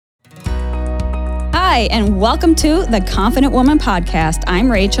Hi, and welcome to the Confident Woman Podcast. I'm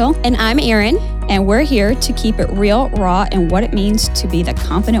Rachel. And I'm Erin. And we're here to keep it real, raw, and what it means to be the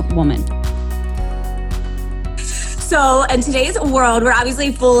confident woman. So in today's world, we're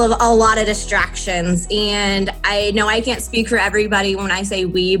obviously full of a lot of distractions. And I know I can't speak for everybody when I say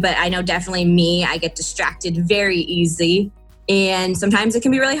we, but I know definitely me, I get distracted very easy. And sometimes it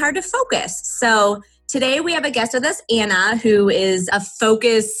can be really hard to focus. So today we have a guest with us, Anna, who is a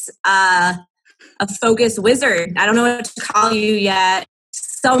focus wizard. I don't know what to call you yet.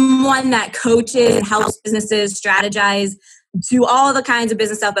 Someone that coaches and helps businesses strategize, do all the kinds of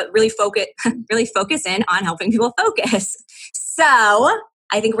business stuff, but really focus in on helping people focus. So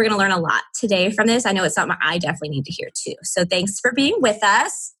I think we're going to learn a lot today from this. I know it's something I definitely need to hear too. So thanks for being with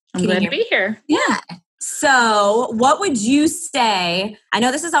us. I'm glad to be here. Yeah. So what would you say? I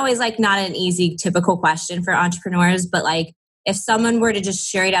know this is always like not an easy, typical question for entrepreneurs, but like if someone were to just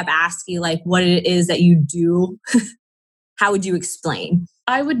straight up ask you like what it is that you do, how would you explain?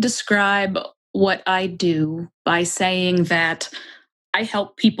 I would describe what I do by saying that I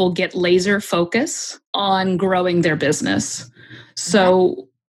help people get laser focus on growing their business. So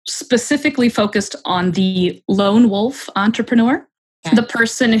specifically focused on the lone wolf entrepreneur, the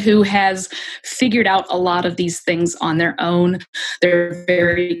person who has figured out a lot of these things on their own. They're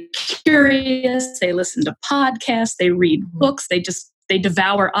very curious. They listen to podcasts. They read books. They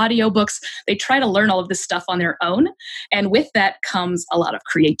devour audiobooks. They try to learn all of this stuff on their own. And with that comes a lot of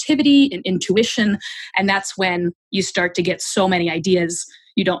creativity and intuition. And that's when you start to get so many ideas.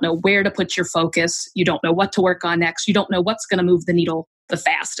 You don't know where to put your focus. You don't know what to work on next. You don't know what's going to move the needle the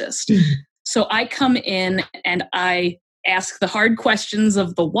fastest. So I come in and I ask the hard questions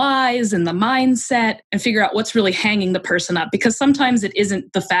of the whys and the mindset and figure out what's really hanging the person up. Because sometimes it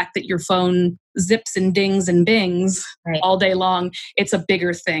isn't the fact that your phone zips and dings and bings all day long. It's a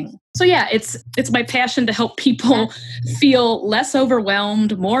bigger thing. So yeah, it's my passion to help people feel less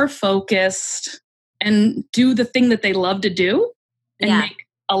overwhelmed, more focused, and do the thing that they love to do and make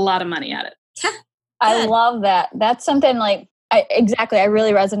a lot of money at it. I love that. That's something like, I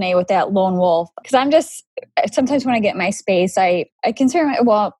really resonate with that lone wolf because sometimes when I get in my space, I consider I'm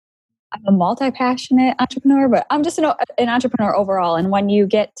a multi-passionate entrepreneur, but I'm just an entrepreneur overall. And when you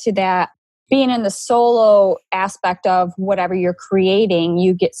get to that, being in the solo aspect of whatever you're creating,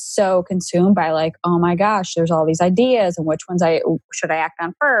 you get so consumed by like, oh my gosh, there's all these ideas and which ones should I act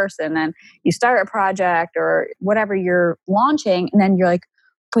on first? And then you start a project or whatever you're launching, and then you're like,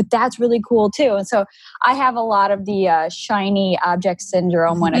 but that's really cool too. And so I have a lot of the shiny object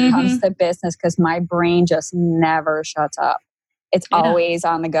syndrome when it comes to business because my brain just never shuts up. It's always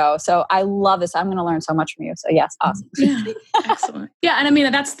on the go. So I love this. I'm going to learn so much from you. So yes, awesome. Yeah, excellent. Yeah, and I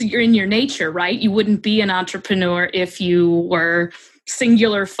mean, you're in your nature, right? You wouldn't be an entrepreneur if you were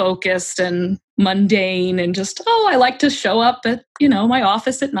singular focused and mundane and just, I like to show up at, my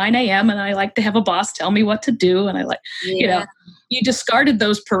office at 9 a.m. and I like to have a boss tell me what to do. And I like, you discarded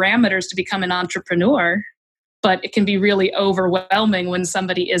those parameters to become an entrepreneur, but it can be really overwhelming when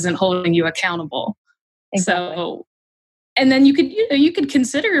somebody isn't holding you accountable. Exactly. So, and then you could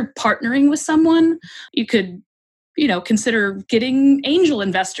consider partnering with someone. You could, consider getting angel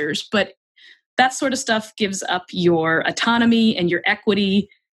investors, but that sort of stuff gives up your autonomy and your equity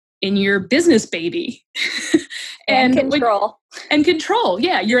in your business baby. and control. And control,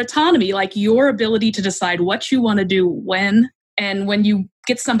 your autonomy, like your ability to decide what you want to do when. And when you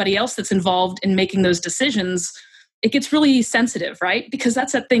get somebody else that's involved in making those decisions, it gets really sensitive, right? Because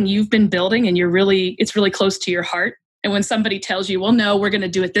that's that thing you've been building and it's really close to your heart. And when somebody tells you, well, no, we're going to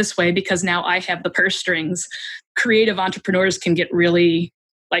do it this way because now I have the purse strings, creative entrepreneurs can get really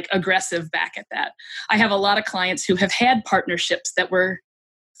like aggressive back at that. I have a lot of clients who have had partnerships that were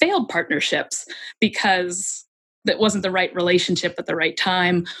failed partnerships because that wasn't the right relationship at the right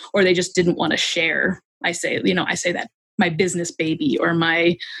time, or they just didn't want to share. I say that my business baby or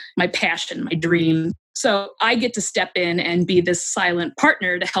my passion, my dream. So I get to step in and be this silent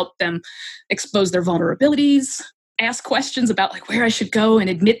partner to help them expose their vulnerabilities, ask questions about like where I should go and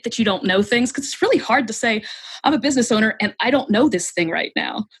admit that you don't know things. Because it's really hard to say, I'm a business owner and I don't know this thing right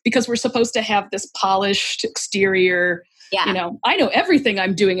now, because we're supposed to have this polished exterior. I know everything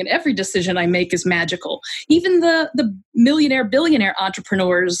I'm doing and every decision I make is magical. Even the millionaire, billionaire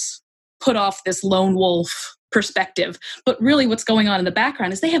entrepreneurs put off this lone wolf perspective. But really what's going on in the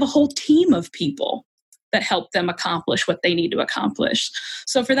background is they have a whole team of people that help them accomplish what they need to accomplish.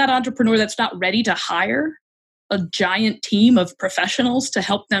 So for that entrepreneur that's not ready to hire a giant team of professionals to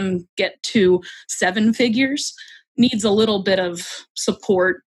help them get to 7 figures, needs a little bit of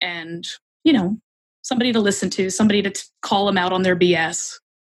support and, somebody to listen to, somebody to call them out on their BS.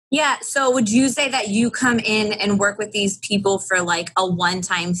 Yeah. So would you say that you come in and work with these people for like a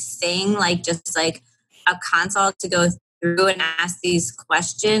one-time thing, like just like a consult to go through and ask these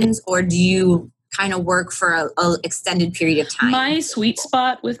questions, or do you kind of work for a extended period of time? My sweet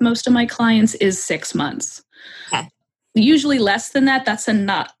spot with most of my clients is 6 months. Okay. Usually less than that.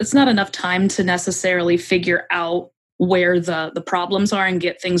 It's not enough time to necessarily figure out where the problems are and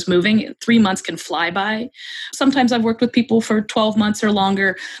get things moving. 3 months can fly by. Sometimes I've worked with people for 12 months or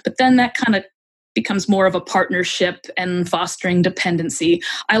longer, but then that kind of becomes more of a partnership and fostering dependency.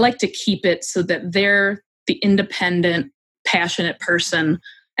 I like to keep it so that they're the independent, passionate person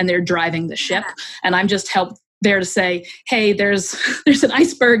and they're driving the ship. And I'm just there to say, hey, there's an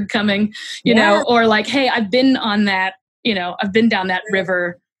iceberg coming, you know, or like, hey, I've been on that, you know, I've been down that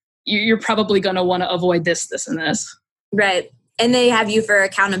river. You're probably going to want to avoid this, this, and this. Right. And they have you for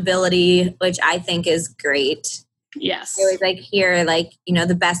accountability, which I think is great. Yes. I always like hear, like, you know,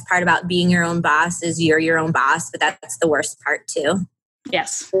 the best part about being your own boss is you're your own boss, but that's the worst part too.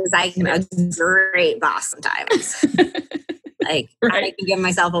 Yes. Because I'm a great boss sometimes. Like, right. I can give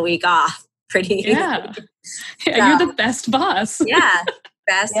myself a week off pretty easily. Yeah. You're the best boss. Yeah.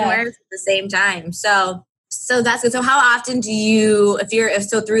 Best and worst at the same time. So that's good. So how often do you,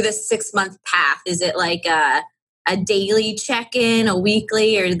 so through this 6 month path, is it like a daily check-in, a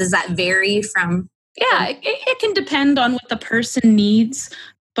weekly, or does that vary from? Yeah, it can depend on what the person needs,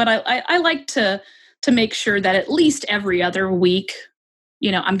 but I like to make sure that at least every other week,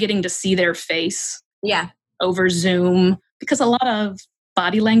 you know, I'm getting to see their face. Yeah. Over Zoom, because a lot of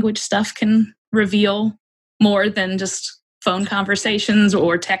body language stuff can reveal more than just phone conversations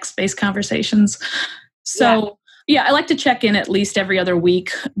or text-based conversations. So yeah, I like to check in at least every other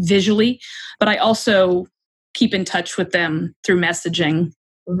week visually, but I also keep in touch with them through messaging.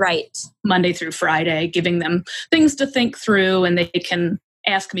 Right. Monday through Friday, giving them things to think through, and they can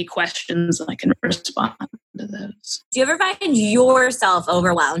ask me questions and I can respond to those. Do you ever find yourself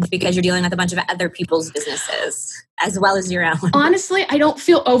overwhelmed because you're dealing with a bunch of other people's businesses as well as your own? Honestly, I don't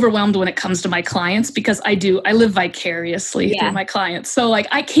feel overwhelmed when it comes to my clients because I live vicariously through my clients. So like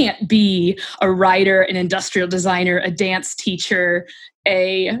I can't be a writer, an industrial designer, a dance teacher,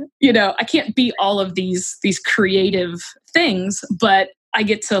 I can't be all of these creative things, but I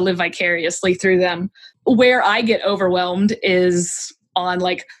get to live vicariously through them. Where I get overwhelmed is on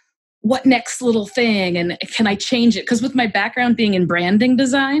like, what next little thing and can I change it? Because with my background being in branding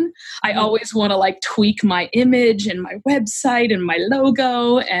design, I always want to like tweak my image and my website and my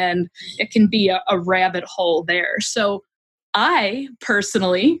logo, and it can be a rabbit hole there. So I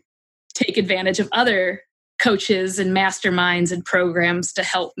personally take advantage of other coaches and masterminds and programs to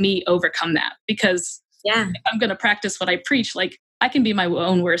help me overcome that, because if I'm going to practice what I preach, like I can be my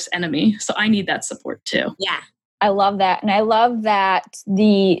own worst enemy. So I need that support too. Yeah. I love that. And I love that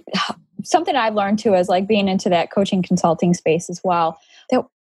something I've learned too is like being into that coaching consulting space as well, that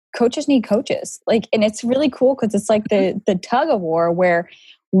coaches need coaches. Like, and it's really cool because it's like the tug of war where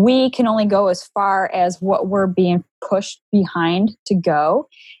we can only go as far as what we're being pushed behind to go,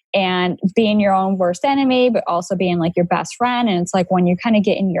 and being your own worst enemy, but also being like your best friend. And it's like when you kind of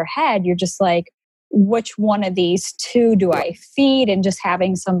get in your head, you're just like, which one of these two do I feed? And just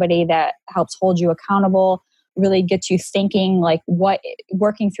having somebody that helps hold you accountable really gets you thinking, like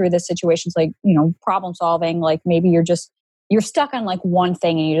working through the situations, like, you know, problem solving. Like maybe you're stuck on like one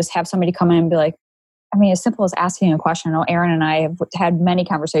thing and you just have somebody come in and be like, I mean, as simple as asking a question. I know Erin and I have had many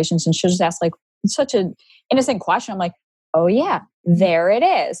conversations and she'll just ask like such an innocent question. I'm like, oh yeah, there it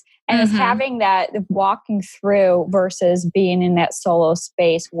is. And it's having that walking through versus being in that solo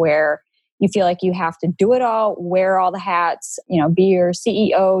space where you feel like you have to do it all, wear all the hats, you know, be your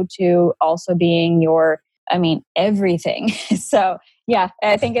CEO to also being everything. So yeah,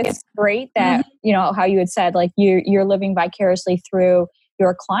 I think it's great that, you know, how you had said, like you're living vicariously through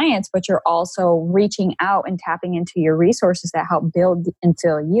your clients, but you're also reaching out and tapping into your resources that help build and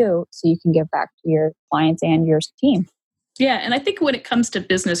fill you so you can give back to your clients and your team. Yeah. And I think when it comes to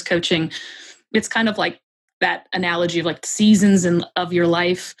business coaching, it's kind of like that analogy of like seasons of your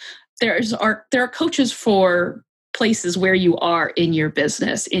life. There are coaches for places where you are in your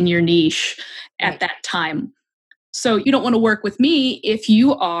business, in your niche at that time. So you don't want to work with me if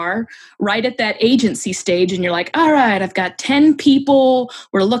you are right at that agency stage and you're like, all right, I've got 10 people.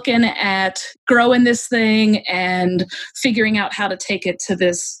 We're looking at growing this thing and figuring out how to take it to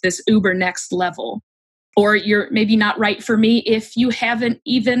this uber next level. Or you're maybe not right for me if you haven't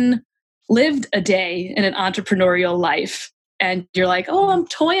even lived a day in an entrepreneurial life. And you're like, oh, I'm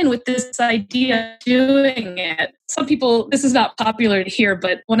toying with this idea of doing it. Some people, this is not popular to hear,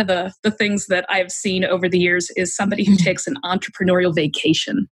 but one of the things that I've seen over the years is somebody who takes an entrepreneurial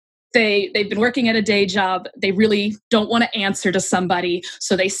vacation. they've been working at a day job. They really don't want to answer to somebody.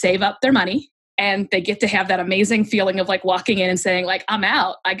 So they save up their money and they get to have that amazing feeling of like walking in and saying like, I'm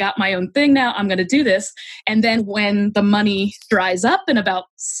out. I got my own thing now. I'm going to do this. And then when the money dries up in about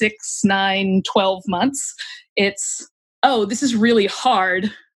 6, 9, 12 months, it's, oh, this is really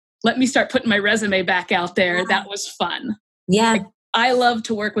hard. Let me start putting my resume back out there. Yeah. That was fun. Yeah. Like, I love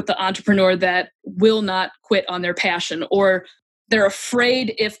to work with the entrepreneur that will not quit on their passion, or they're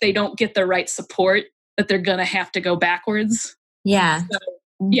afraid if they don't get the right support that they're going to have to go backwards. Yeah. So,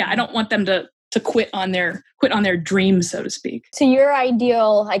 yeah, I don't want them to quit on their dream, so to speak. So your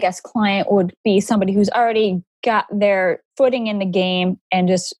ideal, I guess, client would be somebody who's already got their footing in the game and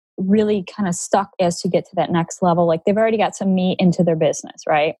just really kind of stuck as to get to that next level. Like they've already got some meat into their business,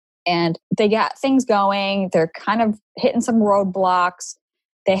 right? And they got things going. They're kind of hitting some roadblocks.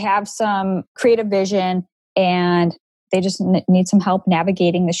 They have some creative vision and they just need some help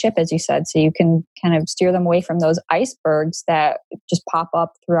navigating the ship, as you said, so you can kind of steer them away from those icebergs that just pop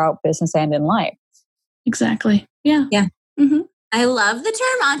up throughout business and in life. Exactly. Yeah. Yeah. Mm-hmm. I love the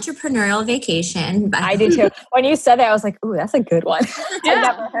term entrepreneurial vacation. But I do too. When you said that, I was like, ooh, that's a good one. Yeah.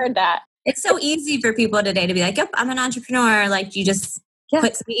 I've never heard that. it's so easy for people today to be like, yep, I'm an entrepreneur. Like you just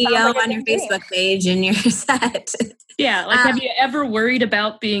put CEO Sounds like a on your good Facebook page and you're set. Yeah. Like, have you ever worried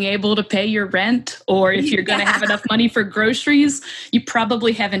about being able to pay your rent, or if you're going to have enough money for groceries? You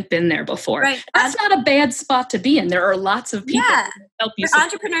probably haven't been there before. Right. That's not a bad spot to be in. There are lots of people who can help you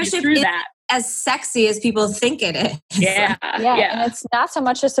Entrepreneurship through is that. as sexy as people think it is. Yeah. Yeah. And it's not so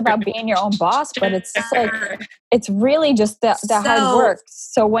much just about being your own boss, but it's like, it's really just the hard work.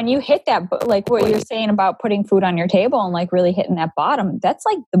 So when you hit that, like what you're saying about putting food on your table and like really hitting that bottom, that's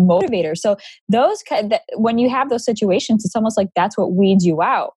like the motivator. So when you have those situations, it's almost like that's what weeds you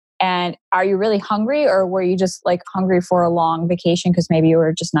out. And are you really hungry, or were you just like hungry for a long vacation because maybe you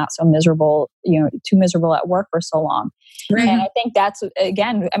were just not so miserable, too miserable at work for so long? Right. And I think that's,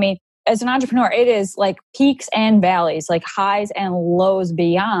 again, I mean, as an entrepreneur, it is like peaks and valleys, like highs and lows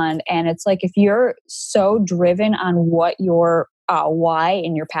beyond. And it's like, if you're so driven on what your why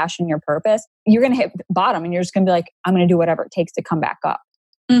and your passion, your purpose, you're going to hit bottom and you're just going to be like, I'm going to do whatever it takes to come back up.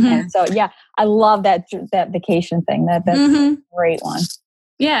 Mm-hmm. And so, yeah, I love that vacation thing. That's a great one.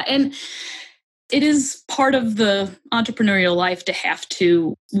 Yeah. And it is part of the entrepreneurial life to have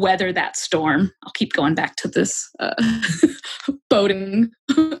to weather that storm. I'll keep going back to this boating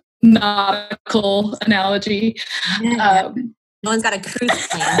nautical analogy. No one's got a cruise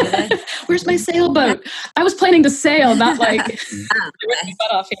plan, do they? Where's my sailboat? I was planning to sail, not like rip my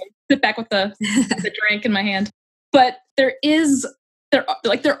butt off here, sit back with the drink in my hand. But there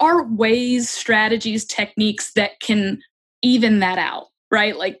are ways, strategies, techniques that can even that out,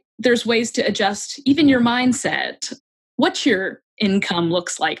 right? Like there's ways to adjust even your mindset, what your income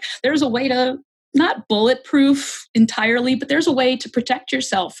looks like. There's a way to not bulletproof entirely, but there's a way to protect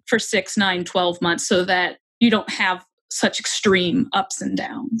yourself for 6, 9, 12 months so that you don't have such extreme ups and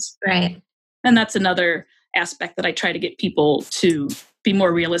downs. Right. And that's another aspect that I try to get people to be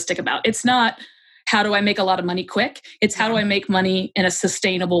more realistic about. It's not how do I make a lot of money quick? It's how do I make money in a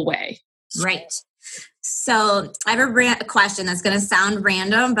sustainable way? Right. So I have a question that's going to sound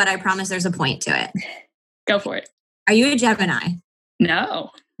random, but I promise there's a point to it. Go for it. Are you a Gemini?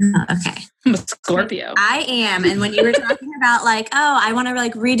 No. Oh, okay. I'm a Scorpio. I am. And when you were talking about like, oh, I want to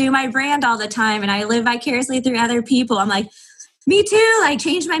like redo my brand all the time and I live vicariously through other people, I'm like, me too. I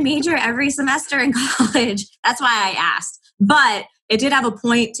changed my major every semester in college. That's why I asked. But it did have a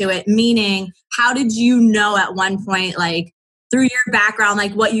point to it, meaning how did you know at one point, like through your background,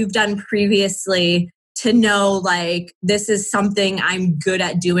 like what you've done previously to know like this is something I'm good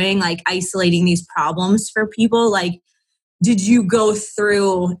at doing, like isolating these problems for people? Like, did you go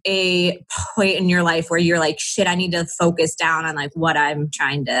through a point in your life where you're like, shit, I need to focus down on like what I'm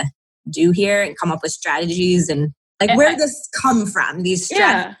trying to do here and come up with strategies and like where did this come from? These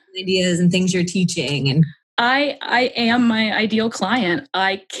strategies, ideas and things you're teaching. And I am my ideal client.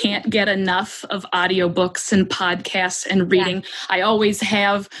 I can't get enough of audiobooks and podcasts and reading. Yeah. I always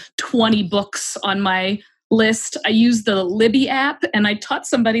have 20 books on my list. I use the Libby app, and I taught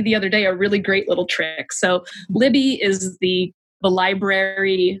somebody the other day a really great little trick. So Libby is the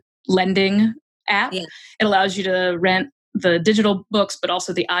library lending app. Yeah. It allows you to rent the digital books, but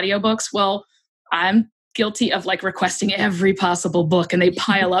also the audiobooks. Well, I'm guilty of like requesting every possible book, and they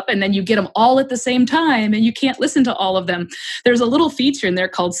pile up, and then you get them all at the same time and you can't listen to all of them. There's a little feature in there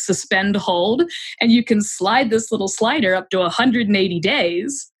called suspend hold, and you can slide this little slider up to 180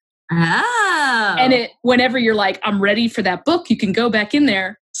 days. Oh. And whenever you're like, I'm ready for that book, you can go back in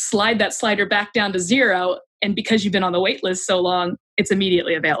there, slide that slider back down to 0, And because you've been on the wait list so long, it's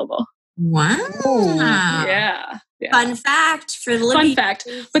immediately available. Wow. Yeah. Fun fact for the Fun fact.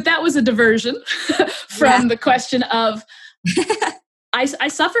 But that was a diversion from the question of, I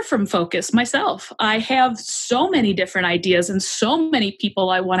suffer from focus myself. I have so many different ideas and so many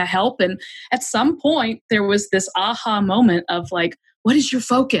people I want to help. And at some point, there was this aha moment of like, what is your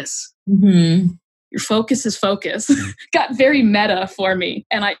focus? Mm-hmm. Your focus is focus. Got very meta for me.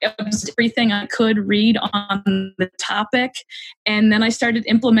 And I absorbed everything I could read on the topic. And then I started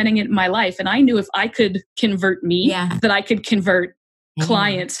implementing it in my life. And I knew if I could convert me, that I could convert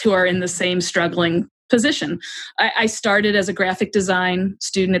clients who are in the same struggling position. I started as a graphic design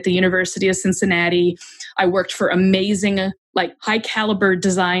student at the University of Cincinnati. I worked for amazing, like high caliber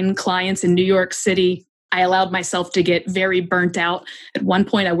design clients in New York City. I allowed myself to get very burnt out. At one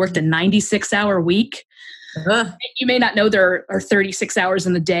point, I worked a 96-hour week. You may not know there are 36 hours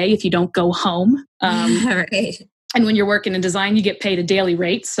in the day if you don't go home. Right. And when you're working in design, you get paid a daily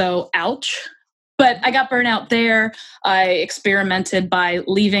rate. So ouch. But I got burnt out there. I experimented by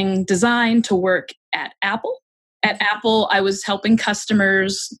leaving design to work at Apple. At Apple, I was helping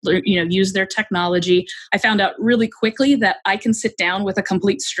customers, use their technology. I found out really quickly that I can sit down with a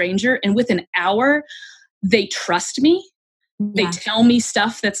complete stranger, and within an hour, they trust me. They tell me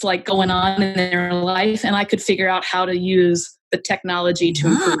stuff that's like going on in their life, and I could figure out how to use the technology to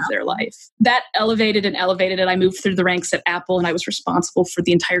improve their life. That elevated, and I moved through the ranks at Apple, and I was responsible for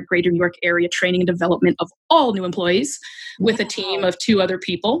the entire greater New York area training and development of all new employees with a team of 2 other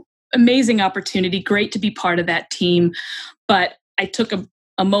people. Amazing opportunity, great to be part of that team. But I took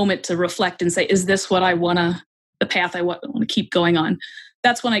a moment to reflect and say, is this what the path I want to keep going on?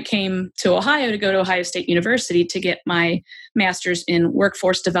 That's when I came to Ohio to go to Ohio State University to get my master's in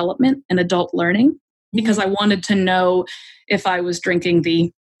workforce development and adult learning, because I wanted to know if I was drinking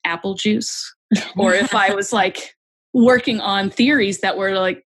the apple juice or if I was like working on theories that were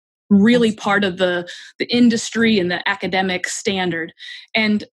like really part of the industry and the academic standard.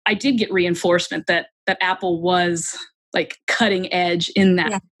 And I did get reinforcement that Apple was like cutting edge in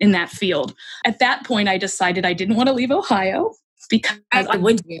that field. At that point, I decided I didn't want to leave Ohio because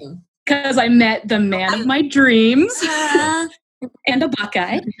I met the man of my dreams and a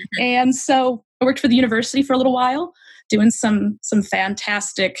Buckeye. And so I worked for the university for a little while, doing some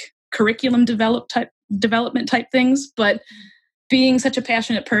fantastic curriculum development type things. But being such a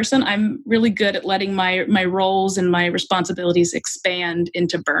passionate person, I'm really good at letting my roles and my responsibilities expand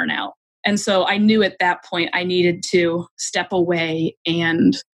into burnout. And so I knew at that point I needed to step away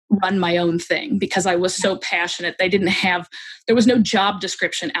and run my own thing because I was so passionate. There was no job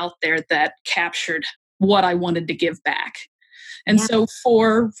description out there that captured what I wanted to give back. And so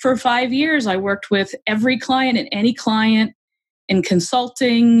for 5 years, I worked with every client and any client in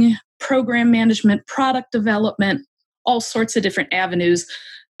consulting, program management, product development, all sorts of different avenues,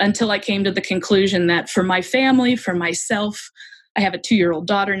 until I came to the conclusion that for my family, for myself, I have a 2-year-old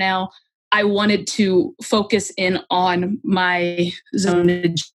daughter now, I wanted to focus in on my zone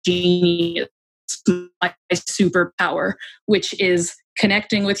of genius, my superpower, which is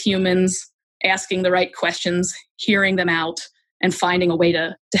connecting with humans, asking the right questions, hearing them out, and finding a way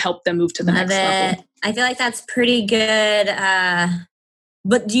to help them move to the next level. I feel like that's pretty good.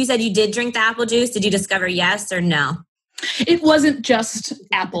 But you said you did drink the apple juice. Did you discover yes or no? It wasn't just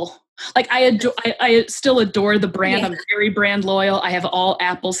Apple. Like I still adore the brand. I'm very brand loyal. I have all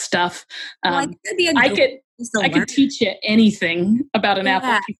Apple stuff. I could teach you anything about an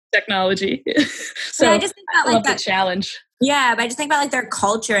Apple piece of technology. So I just think about I love the challenge. Yeah, but I just think about like their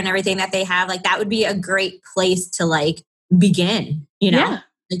culture and everything that they have. Like that would be a great place to like begin.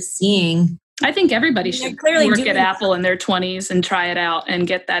 Like seeing. I think everybody should work at Apple in their 20s and try it out and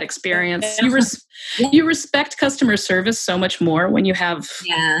get that experience. You respect customer service so much more when you have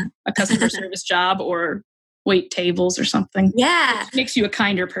a customer service job or wait tables or something. Yeah. It makes you a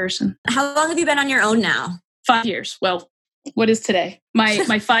kinder person. How long have you been on your own now? 5 years. Well, what is today? My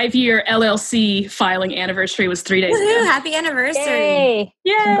 5-year LLC filing anniversary was 3 days ago. Happy anniversary.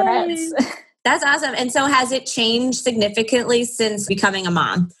 Yay. Congrats. That's awesome. And so has it changed significantly since becoming a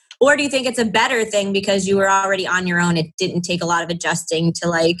mom? Or do you think it's a better thing because you were already on your own? It didn't take a lot of adjusting to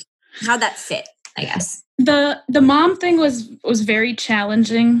like how that fit, I guess. The mom thing was very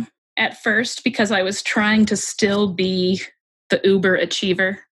challenging at first because I was trying to still be the uber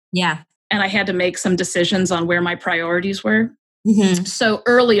achiever. Yeah. And I had to make some decisions on where my priorities were. Mm-hmm. So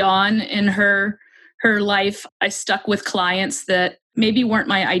early on in her life, I stuck with clients that maybe weren't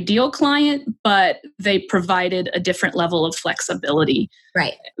my ideal client, but they provided a different level of flexibility.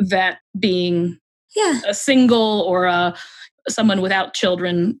 Right. That being a single or someone without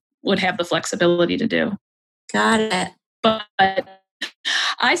children would have the flexibility to do. Got it. But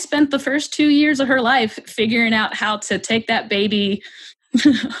I spent the first 2 years of her life figuring out how to take that baby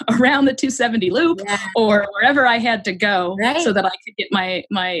around the 270 loop or wherever I had to go so that I could get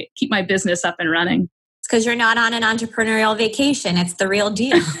keep my business up and running. It's because you're not on an entrepreneurial vacation. It's the real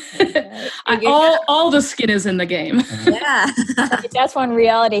deal. All the skin is in the game. Yeah. That's when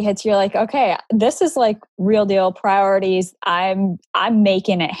reality hits. You're like, okay, this is like real deal priorities. I'm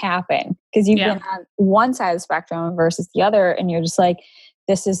making it happen, because you've been on one side of the spectrum versus the other, and you're just like,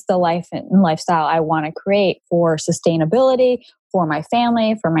 this is the life and lifestyle I want to create for sustainability, for my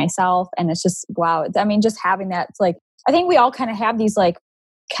family, for myself. And it's just, wow. I mean, just having that, it's like, I think we all kind of have these like,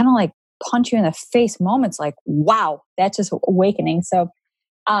 kind of like punch you in the face moments, like, wow, that's just awakening. So,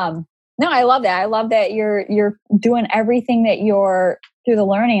 no, I love that. I love that you're doing everything that you're through the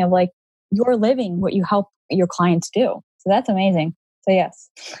learning of, like, you're living what you help your clients do. So that's amazing. So yes.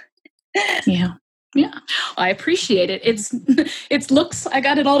 Yeah. I appreciate it. It looks, I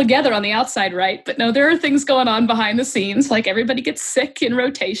got it all together on the outside, right? But no, there are things going on behind the scenes. Like, everybody gets sick in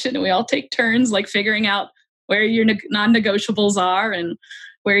rotation, and we all take turns, like, figuring out where your non-negotiables are and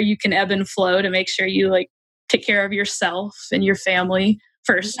where you can ebb and flow to make sure you, like, take care of yourself and your family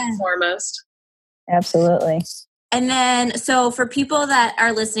first and foremost. Absolutely. And then, so for people that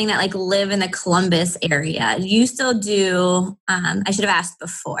are listening that like live in the Columbus area, you still do, I should have asked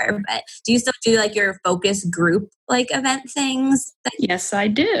before, but do you still do like your focus group, like event things? Yes, I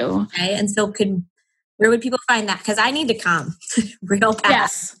do. Okay. And so where would people find that? Because I need to come real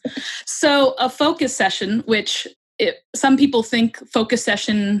fast. Yes. So a focus session, which some people think focus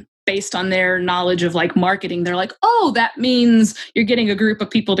session based on their knowledge of like marketing, they're like, oh, that means you're getting a group of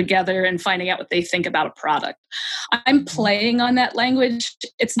people together and finding out what they think about a product. I'm playing on that language.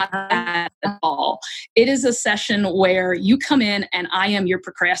 It's not that at all. It is a session where you come in and I am your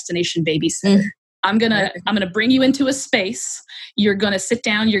procrastination babysitter. I'm gonna bring you into a space. You're gonna sit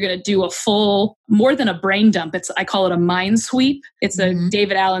down. You're gonna do a full, more than a brain dump. I call it a mind sweep. It's a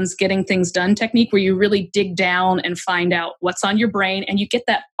David Allen's getting things done technique, where you really dig down and find out what's on your brain, and you get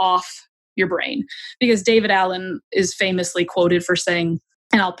that off your brain. Because David Allen is famously quoted for saying,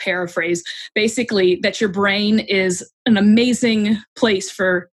 and I'll paraphrase, basically that your brain is an amazing place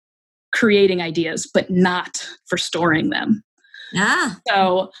for creating ideas, but not for storing them.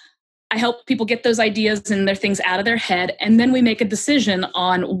 So I help people get those ideas and their things out of their head. And then we make a decision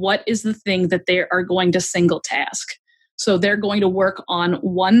on what is the thing that they are going to single task. So they're going to work on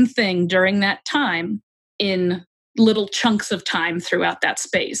one thing during that time in little chunks of time throughout that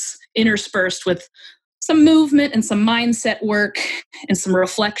space, interspersed with some movement and some mindset work and some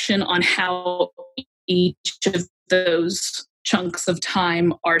reflection on how each of those chunks of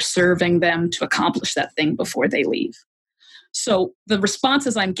time are serving them to accomplish that thing before they leave. So the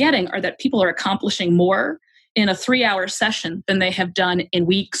responses I'm getting are that people are accomplishing more in a 3-hour session than they have done in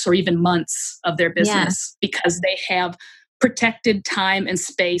weeks or even months of their business, because they have protected time and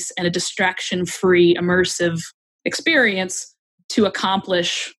space and a distraction-free, immersive experience to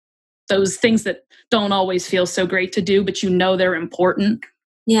accomplish those things that don't always feel so great to do, but you know they're important.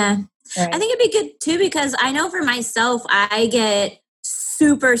 Yeah. Right. I think it'd be good too, because I know for myself, I get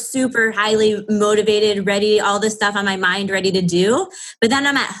super, super highly motivated, ready, all this stuff on my mind, ready to do. But then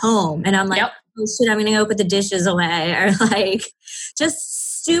I'm at home and I'm like, oh shit, I'm going to go put the dishes away, or like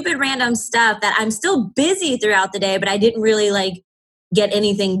just stupid random stuff that I'm still busy throughout the day, but I didn't really like get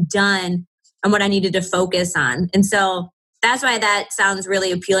anything done on what I needed to focus on. And so that's why that sounds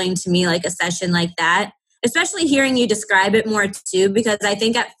really appealing to me, like a session like that, especially hearing you describe it more too, because I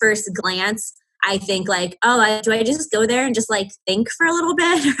think at first glance, I think like, oh, do I just go there and just like think for a little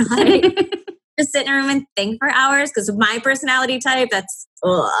bit, or like just sit in a room and think for hours? Because my personality type, that's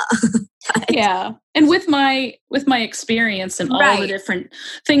yeah. And with my experience and all the different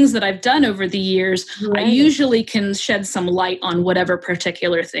things that I've done over the years, I usually can shed some light on whatever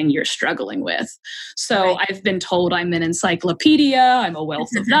particular thing you're struggling with. So I've been told I'm an encyclopedia, I'm a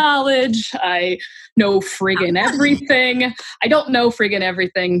wealth of knowledge, I know friggin' everything. I don't know friggin'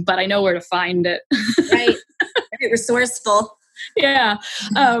 everything, but I know where to find it. Right. Very resourceful. Yeah.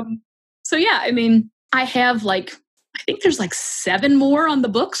 So yeah, I mean, I have I think there's 7 more on the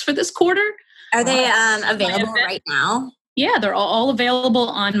books for this quarter. Are they available right now? Yeah, they're all available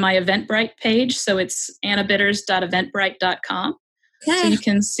on my Eventbrite page. So it's annabitters.eventbrite.com. Okay. So you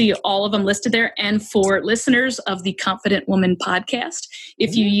can see all of them listed there. And for listeners of the Confident Woman podcast,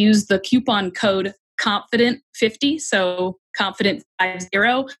 if you use the coupon code CONFIDENT50, so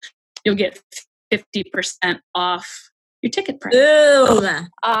CONFIDENT50, you'll get 50% off your ticket price. Boom.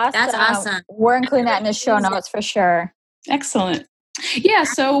 Awesome. That's awesome. We're including that in the show notes for sure. Excellent. Yeah.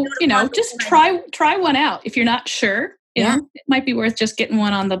 So, just try one out. If you're not sure, you know, it might be worth just getting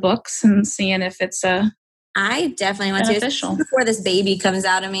one on the books and seeing if it's I definitely want beneficial. to before this baby comes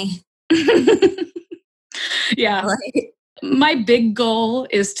out of me. Yeah. My big goal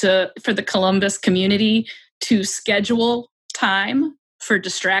is for the Columbus community to schedule time for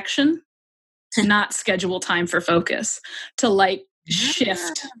distraction, not schedule time for focus, to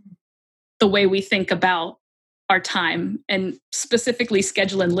shift the way we think about our time, and specifically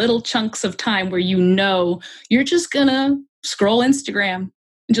schedule in little chunks of time where you're just gonna scroll Instagram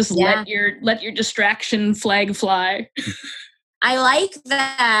and just let your distraction flag fly. I like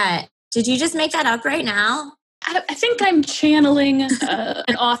that. Did you just make that up right now? I think I'm channeling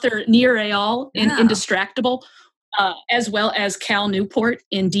an author, Nir Eyal, in Indistractable, as well as Cal Newport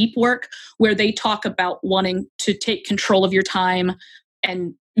in Deep Work, where they talk about wanting to take control of your time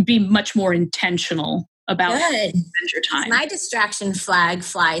and be much more intentional about your time. My distraction flag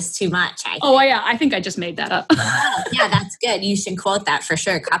flies too much. I think I just made that up. Oh, yeah, that's good. You should quote that for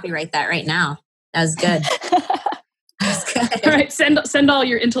sure. Copyright that right now. That was good. All right, send all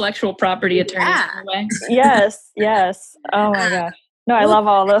your intellectual property attorneys away. Yes. Oh my gosh. No, I love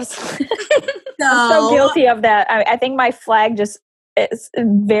all those. I'm so guilty of that. I think my flag it's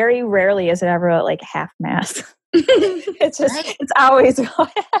very rarely is it ever half-mast. It's just it's always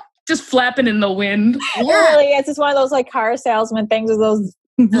just flapping in the wind. Yeah. Really, it's just one of those car salesman things with those.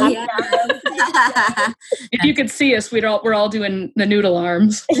 If you could see us, we're all doing the noodle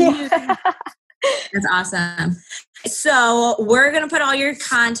arms. Yeah. That's awesome. So we're going to put all your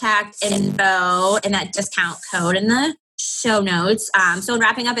contact info and that discount code in the show notes. So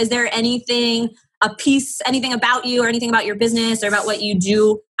wrapping up, is there anything about you or anything about your business or about what you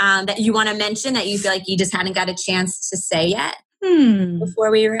do that you want to mention that you feel like you just hadn't got a chance to say yet before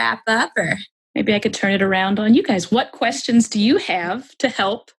we wrap up? Or maybe I could turn it around on you guys. What questions do you have to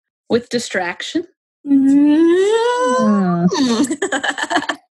help with distraction?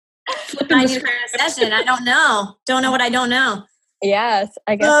 I need a session. I don't know. Don't know what I don't know. Yes,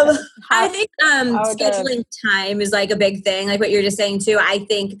 I guess. I think scheduling time is a big thing, like what you're just saying too. I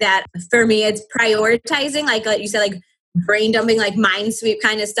think that for me, it's prioritizing, like you said, brain dumping, mind sweep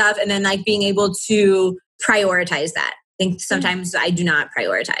kind of stuff, and then being able to prioritize that. I think sometimes I do not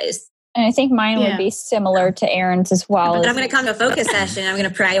prioritize. And I think mine would be similar to Erin's as well. But I'm going to come to a focus session. I'm going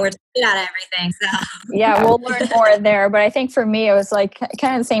to prioritize out everything. So yeah, we'll learn more there. But I think for me, it was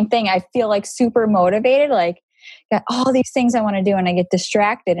kind of the same thing. I feel super motivated, got all these things I want to do, and I get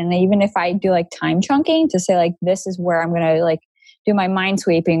distracted. And even if I do time chunking to say this is where I'm going to do my mind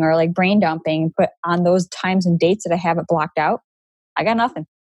sweeping or brain dumping, put on those times and dates that I have it blocked out, I got nothing.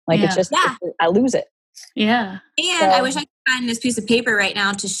 It's just I lose it. Yeah. And I wish I could find this piece of paper right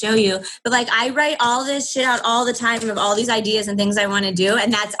now to show you. But I write all this shit out all the time of all these ideas and things I want to do.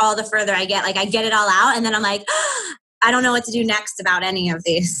 And that's all the further I get. I get it all out. And then I'm I don't know what to do next about any of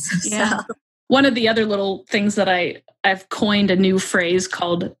these. Yeah. So. One of the other little things that I've coined a new phrase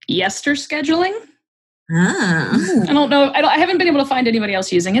called yester scheduling. I don't know. I haven't been able to find anybody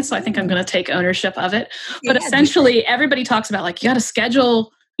else using it. So I think I'm going to take ownership of it. But essentially, everybody talks about you got to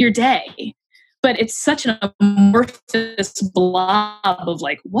schedule your day. But it's such an amorphous blob of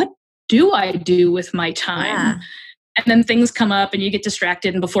what do I do with my time? Yeah. And then things come up and you get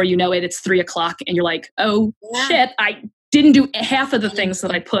distracted, and before you know it, it's 3:00 and you're shit, I didn't do half of the things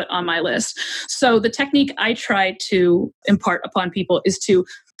that I put on my list. So the technique I try to impart upon people is to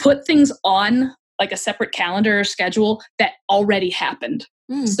put things on a separate calendar or schedule that already happened.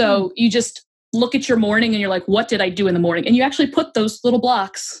 Mm-hmm. So you just look at your morning and you're what did I do in the morning? And you actually put those little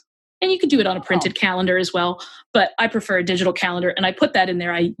blocks. And you could do it on a printed calendar as well, but I prefer a digital calendar. And I put that in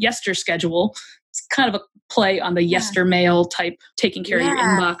there. I yester schedule. It's kind of a play on the yester mail type, taking care of your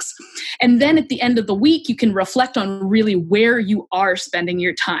inbox. And then at the end of the week, you can reflect on really where you are spending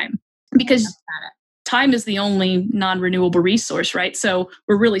your time, because time is the only non-renewable resource, right? So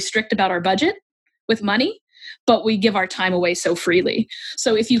we're really strict about our budget with money, but we give our time away so freely.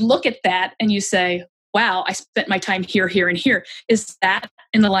 So if you look at that and you say, wow, I spent my time here, here, and here. Is that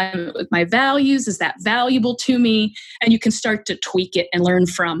in alignment with my values? Is that valuable to me? And you can start to tweak it and learn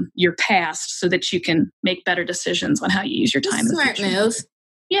from your past so that you can make better decisions on how you use your time. Smart move.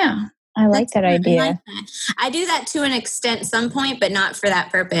 Yeah. I like that idea. I like that. I do that to an extent at some point, but not for that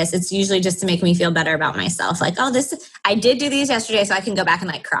purpose. It's usually just to make me feel better about myself. I did do these yesterday, so I can go back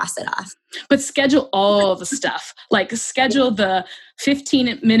and cross it off. But schedule all the stuff. Schedule the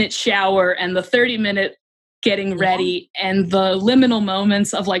 15-minute shower and the 30-minute getting ready and the liminal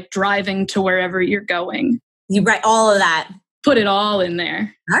moments of driving to wherever you're going. You write all of that. Put it all in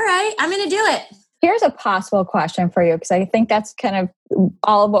there. All right. I'm going to do it. Here's a possible question for you, because I think that's kind of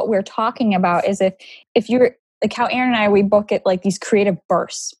all of what we're talking about is if you're like how Erin and I, we book it like these creative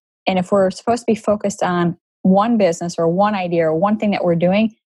bursts. And if we're supposed to be focused on one business or one idea or one thing that we're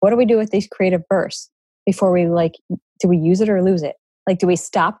doing, what do we do with these creative bursts before we do we use it or lose it? Like, do we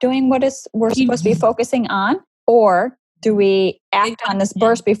stop doing what we're supposed to be focusing on, or do we act on this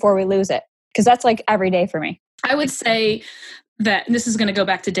burst before we lose it? Because that's like every day for me. I would say that, and this is going to go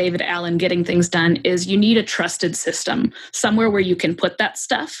back to David Allen, getting things done, is you need a trusted system, somewhere where you can put that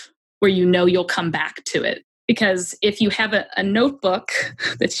stuff, where you know you'll come back to it. Because if you have a notebook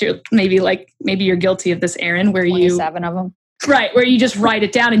that you're maybe you're guilty of this, Erin, where 27 of them. Right, where you just write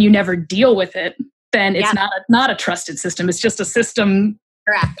it down and you never deal with it, then it's not a trusted system. It's just a system,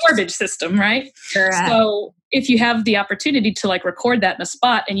 garbage system, right? Correct. So if you have the opportunity to record that in a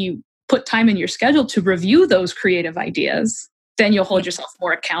spot and you put time in your schedule to review those creative ideas, then you'll hold yourself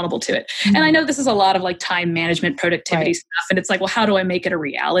more accountable to it. Mm-hmm. And I know this is a lot of time management, productivity stuff. And it's well, how do I make it a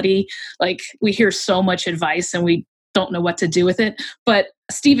reality? We hear so much advice and we don't know what to do with it. But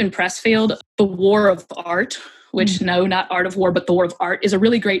Stephen Pressfield, The War of Art, which no, not Art of War, but The War of Art, is a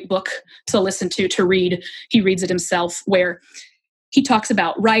really great book to listen to read. He reads it himself, where he talks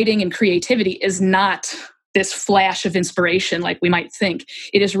about writing and creativity is not this flash of inspiration like we might think.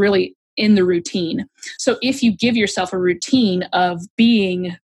 It is really in the routine. So if you give yourself a routine of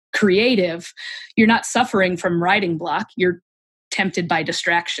being creative, you're not suffering from writing block. You're tempted by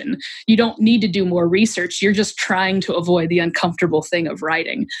distraction. You don't need to do more research. You're just trying to avoid the uncomfortable thing of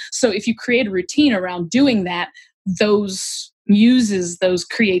writing. So if you create a routine around doing that, those muses, those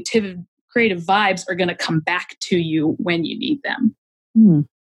creative vibes are going to come back to you when you need them.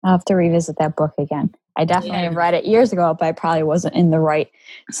 I'll have to revisit that book again. I definitely have read it years ago, but I probably wasn't in the right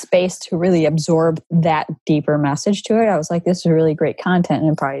space to really absorb that deeper message to it. I was like, this is really great content,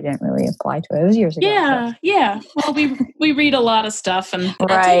 and it probably didn't really apply to it. It was years ago. Yeah. Well, we read a lot of stuff, and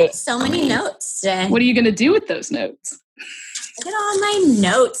I take so many notes today. What are you going to do with those notes? Look at all my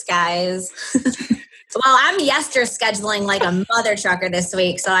notes, guys. Well, I'm scheduling like a mother trucker this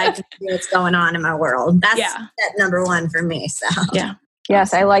week, so I can see what's going on in my world. That's step number one for me. So yeah.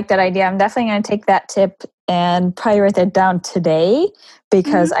 Yes, I like that idea. I'm definitely going to take that tip and probably write that down today,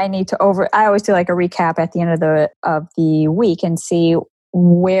 because I need to I always do a recap at the end of the week and see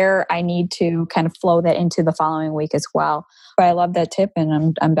where I need to kind of flow that into the following week as well. But I love that tip,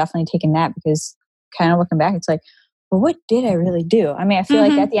 and I'm definitely taking that, because kind of looking back, it's like, well, what did I really do? I mean, I feel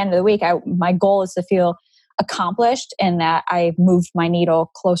like at the end of the week, my goal is to feel accomplished and that I've moved my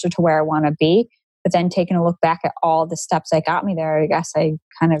needle closer to where I want to be. But then taking a look back at all the steps that got me there, I guess I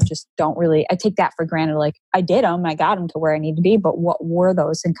kind of just don't really, I take that for granted. I did them, I got them to where I need to be, but what were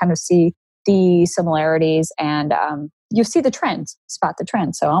those? And kind of see the similarities, and you see the trends, spot the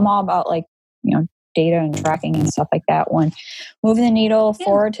trends. So I'm all about data and tracking and stuff like that when moving the needle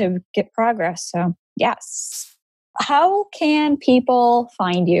forward to get progress. So yes. How can people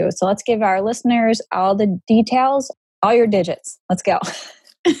find you? So let's give our listeners all the details, all your digits. Let's go.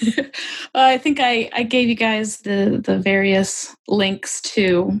 I think I gave you guys the various links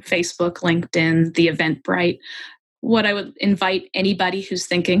to Facebook, LinkedIn, the Eventbrite. What I would invite anybody who's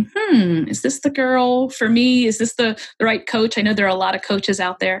thinking, is this the girl for me? Is this the right coach? I know there are a lot of coaches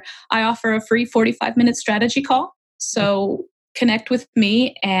out there. I offer a free 45-minute strategy call. So connect with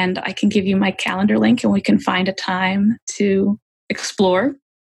me and I can give you my calendar link, and we can find a time to explore,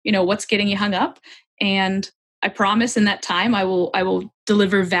 what's getting you hung up. And I promise in that time I will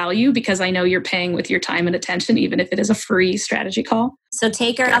deliver value, because I know you're paying with your time and attention, even if it is a free strategy call. So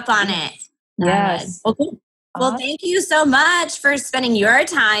take her up on it. Yes. Okay. Well, thank you so much for spending your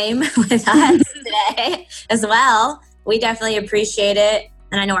time with us today as well. We definitely appreciate it.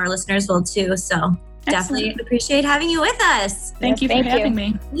 And I know our listeners will too. So definitely appreciate having you with us. Thank you for having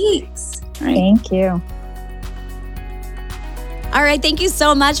me. Thanks. Right. Thank you. All right. Thank you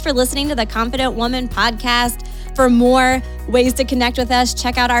so much for listening to the Confident Woman podcast. For more ways to connect with us,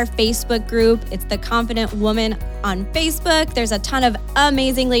 check out our Facebook group. It's the Confident Woman on Facebook. There's a ton of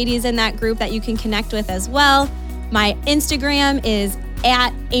amazing ladies in that group that you can connect with as well. My Instagram is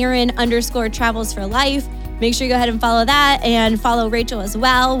 @Erin_travels4life. Make sure you go ahead and follow that, and follow Rachel as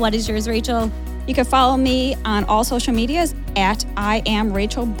well. What is yours, Rachel? You can follow me on all social medias @I am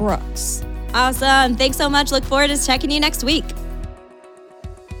Rachel Brooks. Awesome. Thanks so much. Look forward to checking you next week.